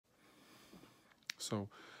So,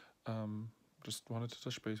 just wanted to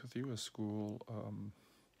touch base with you as school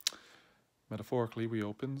metaphorically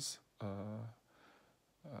reopens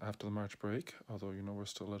after the March break, although we're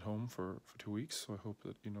still at home for 2 weeks. So I hope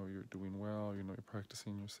that you're doing well, you're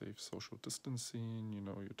practicing your safe social distancing,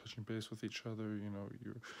 you're touching base with each other,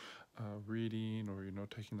 you're reading, or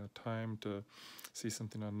taking that time to see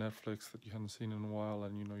something on Netflix that you haven't seen in a while,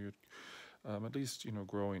 and you're at least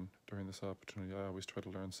growing during this opportunity. I always try to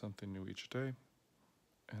learn something new each day,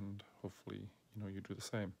 and hopefully you do the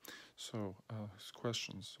same. So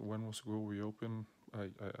questions: when will school reopen?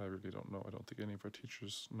 I really don't know. I don't think any of our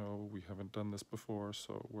teachers know. We haven't done this before,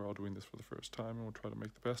 so we're all doing this for the first time, and we'll try to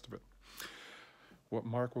make the best of it. What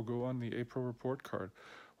mark will go on the April report card?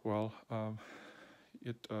 Well,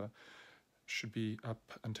 it should be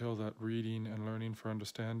up until that reading and learning for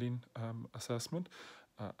understanding assessment.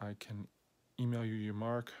 I can email you your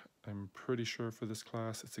mark. I'm pretty sure for this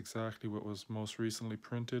class it's exactly what was most recently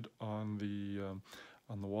printed on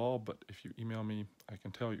the wall, but if you email me, I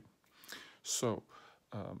can tell you. So,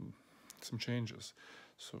 some changes.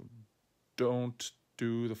 So, don't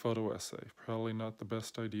do the photo essay. Probably not the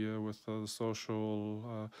best idea with the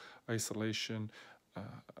social isolation.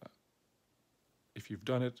 If you've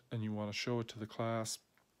done it and you want to show it to the class,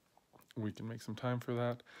 we can make some time for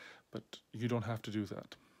that, but you don't have to do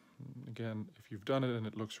that. Again, if you've done it and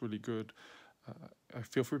it looks really good, I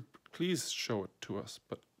feel free, please show it to us,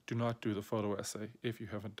 but do not do the photo essay if you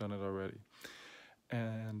haven't done it already.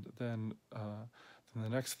 And then the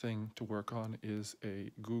next thing to work on is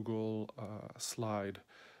a Google slide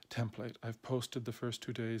template. I've posted the first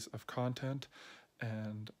 2 days of content,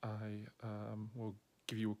 and I will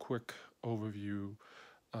give you a quick overview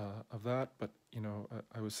of that. But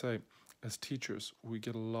I would say, as teachers, we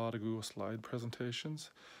get a lot of Google slide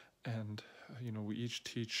presentations, and we each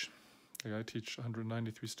teach. I teach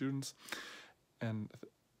 193 students, and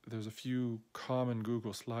there's a few common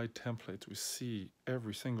Google slide templates we see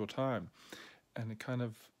every single time, and it kind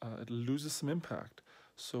of it loses some impact.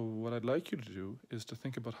 So what I'd like you to do is to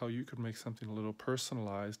think about how you could make something a little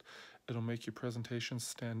personalized. It'll make your presentation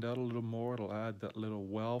stand out a little more. It'll add that little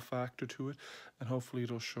wow factor to it, and hopefully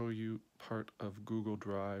it'll show you part of Google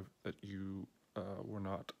Drive that you were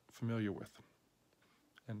not familiar with.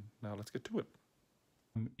 And now let's get to it.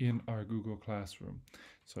 In our Google Classroom.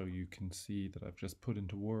 So you can see that I've just put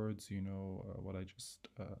into words, what I just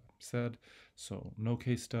said. So no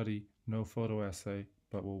case study, no photo essay,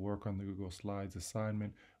 but we'll work on the Google Slides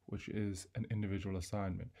assignment, which is an individual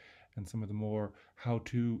assignment. And some of the more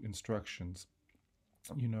how-to instructions,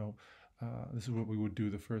 this is what we would do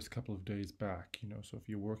the first couple of days back, so if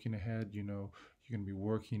you're working ahead, you're going to be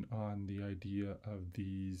working on the idea of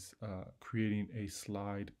these, creating a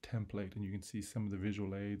slide template, and you can see some of the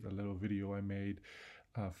visual aids, a little video I made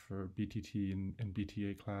for BTT and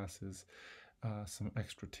BTA classes, some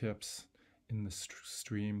extra tips in the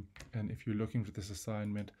stream. And if you're looking for this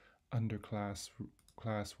assignment under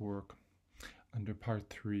classwork, under part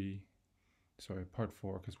 4,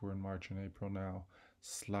 because we're in March and April now,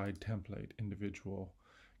 slide template, individual,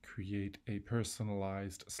 create a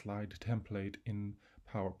personalized slide template in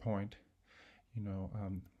PowerPoint.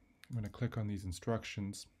 I'm going to click on these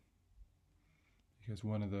instructions, because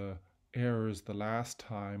one of the errors the last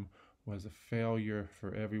time was a failure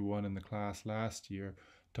for everyone in the class last year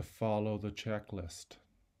to follow the checklist.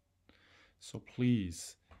 So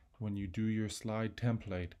please, when you do your slide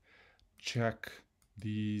template, check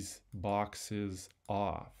these boxes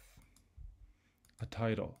off. A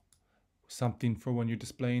title, something for when you're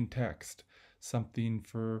displaying text, something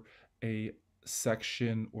for a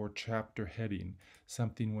section or chapter heading,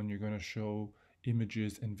 something when you're going to show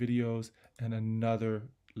images and videos, and another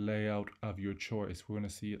layout of your choice. We're going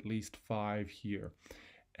to see at least 5 here,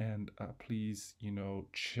 and please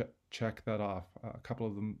check that off. A couple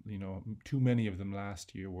of them, too many of them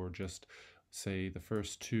last year were just, say, the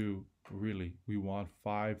first 2. Really, we want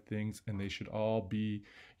 5 things, and they should all be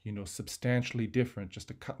substantially different. Just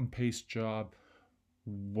a cut and paste job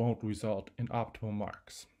won't result in optimal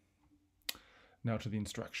marks. Now to the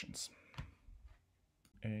instructions.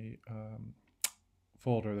 A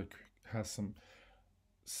folder that has some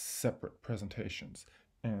separate presentations,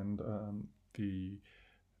 and the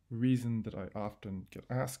reason that I often get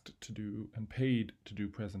asked to do and paid to do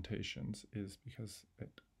presentations is because it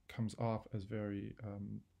comes off as very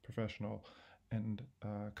professional and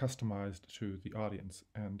customized to the audience,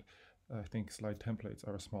 and I think slide templates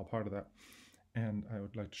are a small part of that, and I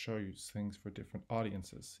would like to show you things for different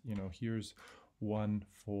audiences. Here's one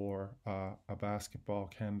for a basketball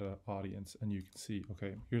Canada audience, and you can see,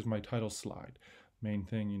 okay, here's my title slide. main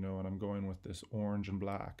thing, you know, and I'm going with this orange and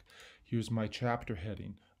black. Here's my chapter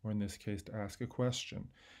heading, or in this case, to ask a question.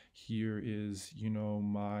 Here is, you know,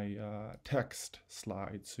 my text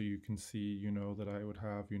slide, so you can see, you know, that I would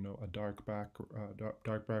have, you know, a dark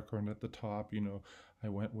background at the top. You know, I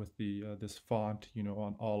went with the this font, you know,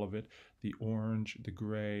 on all of it. The orange, the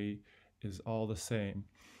gray is all the same,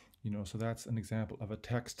 you know, so that's an example of a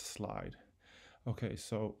text slide. Okay,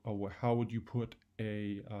 so how would you put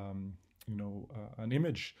a you know, an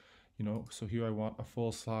image? You know, so here I want a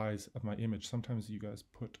full size of my image. Sometimes you guys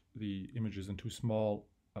put the images in too small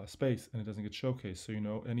space and it doesn't get showcased. So, you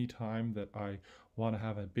know, anytime that I want to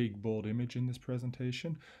have a big bold image in this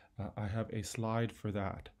presentation, I have a slide for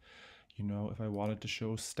that. You know, if I wanted to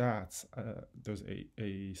show stats, there's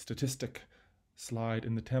a statistic slide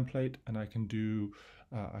in the template, and I can do,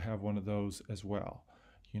 I have one of those as well,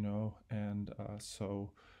 you know, and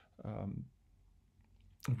um,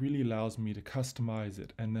 it really allows me to customize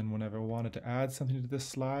it. And then whenever I wanted to add something to this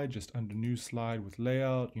slide, just under new slide with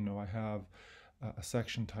layout, you know, I have a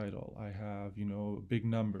section title, I have, you know, big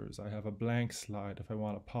numbers, I have a blank slide if I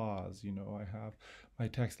want to pause, you know, I have my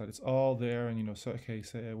text slide, it's all there. And, you know, so, okay,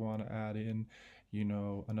 say I want to add in, you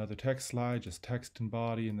know, another text slide, just text and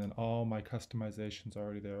body, and then all my customizations are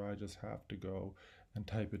already there. I just have to go and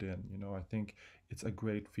type it in. You know, I think it's a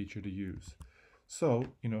great feature to use. So,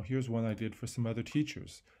 you know, here's one I did for some other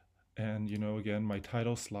teachers. And, you know, again, my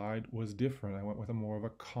title slide was different. I went with a more of a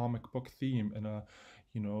comic book theme and a,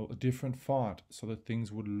 you know, a different font so that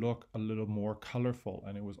things would look a little more colorful.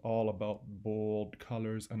 And it was all about bold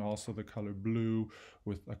colors and also the color blue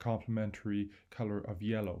with a complementary color of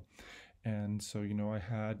yellow. And so, you know, I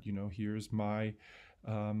had, you know, here's my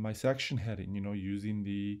my section heading, you know, using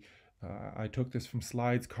the I took this from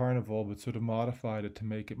Slides Carnival, but sort of modified it to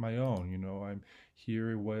make it my own. You know,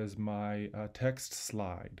 here was my text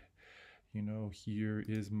slide. You know, here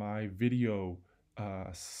is my video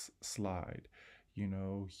slide. You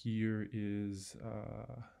know, here is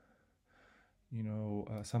you know,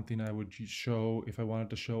 something I would show if I wanted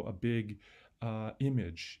to show a big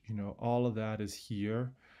image. You know, all of that is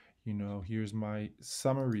here. You know, here's my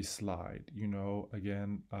summary slide. You know,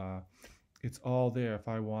 again, it's all there. If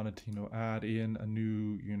I wanted to, you know, add in a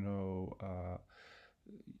new, you know,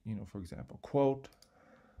 for example, quote,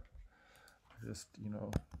 just, you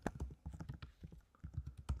know,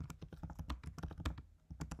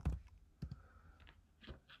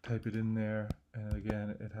 type it in there, and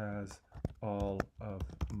again, it has all of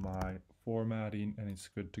my formatting, and it's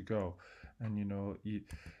good to go. And, you know,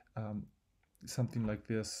 something like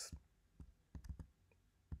this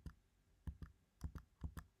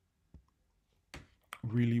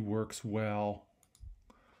really works well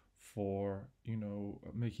for, you know,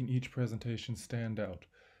 making each presentation stand out.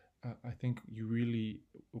 I think you really,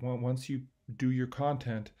 once you do your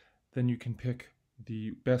content, then you can pick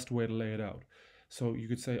the best way to lay it out. So you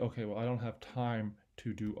could say, okay, well, I don't have time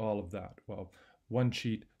to do all of that. Well, one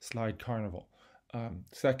cheat, Slide Carnival.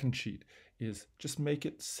 Second cheat is just make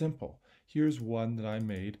it simple. Here's one that I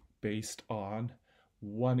made based on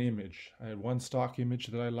one image. I had one stock image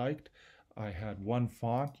that I liked. I had one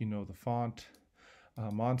font, you know, the font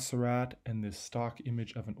Montserrat, and this stock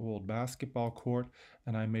image of an old basketball court,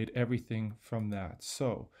 and I made everything from that.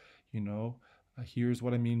 So, you know, here's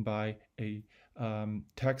what I mean by a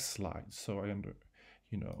text slide. So I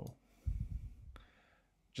you know,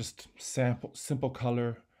 just simple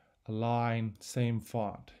color, a line, same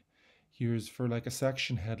font. Here's for like a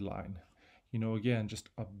section headline. You know, again, just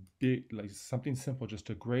a big, like something simple, just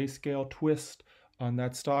a grayscale twist on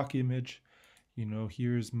that stock image. You know,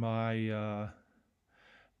 here's my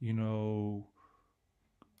you know,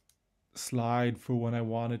 slide for when I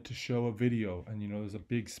wanted to show a video, and, you know, there's a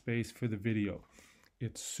big space for the video.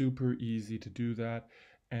 It's super easy to do that.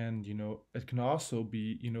 And, you know, it can also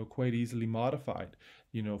be, you know, quite easily modified.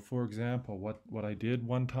 You know, for example, what I did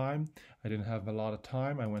one time, I didn't have a lot of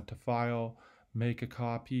time. I went to File, Make a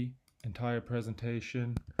Copy, Entire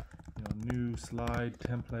Presentation, you know, New Slide,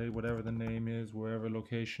 Template, whatever the name is, wherever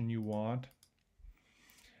location you want.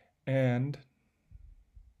 And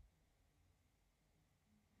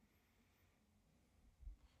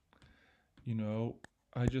you know,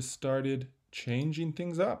 I just started changing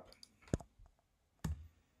things up.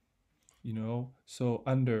 You know, so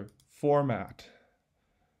under Format,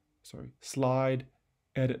 Slide,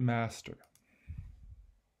 Edit Master,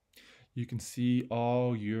 you can see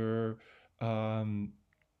all your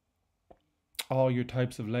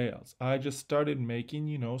types of layouts. I just started making,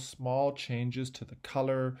 you know, small changes to the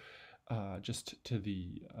color, just to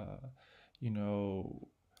the, you know,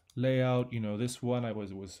 layout. This one I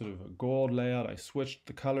was sort of a gold layout. I switched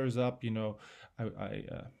the colors up. I'm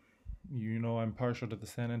partial to the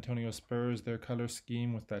San Antonio Spurs, their color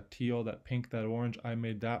scheme with that teal, that pink, that orange. I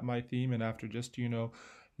made that my theme, and after just you know,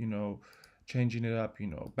 changing it up,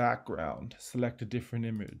 background, select a different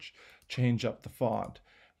image, change up the font,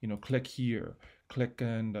 click here, click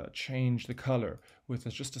and change the color. With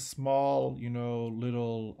just a small,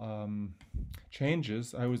 little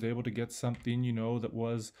changes, I was able to get something, that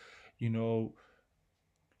was, you know,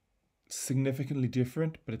 significantly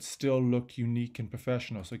different, but it still looked unique and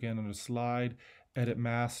professional. So again, under slide, edit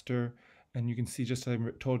master, and you can see, just as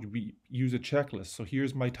I told you, we use a checklist. So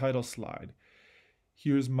here's my title slide.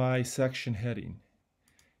 Here's my section heading.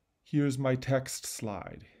 Here's my text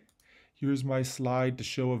slide. Here's my slide to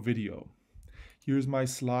show a video. Here's my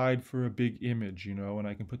slide for a big image, and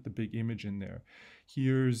I can put the big image in there.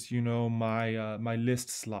 Here's, my list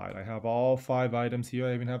slide. I have all 5 items here.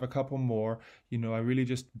 I even have a couple more. I really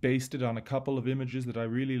just based it on a couple of images that I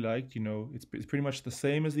really liked. It's pretty much the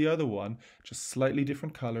same as the other one, just slightly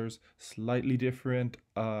different colors, slightly different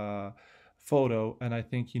photo. And I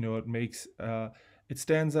think, it makes, it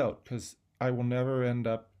stands out, because I will never end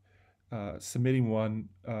up submitting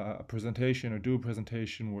a presentation, or do a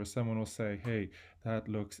presentation where someone will say, "Hey, that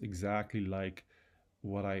looks exactly like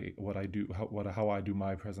what I do, how I do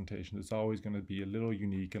my presentation." It's always going to be a little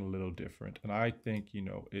unique and a little different, and I think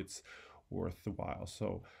it's worth the while.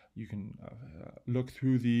 So you can look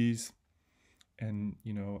through these, and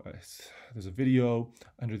there's a video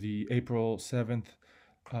under the April 7th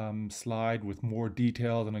slide with more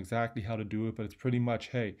details on exactly how to do it, but it's pretty much,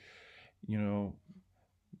 hey,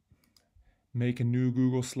 make a new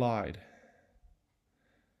Google slide.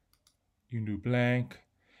 You can do blank,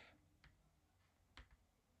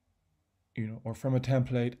 or from a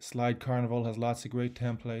template. Slide Carnival has lots of great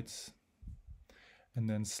templates. And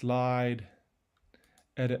then slide,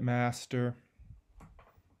 edit master,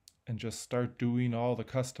 and just start doing all the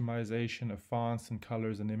customization of fonts and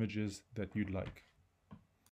colors and images that you'd like.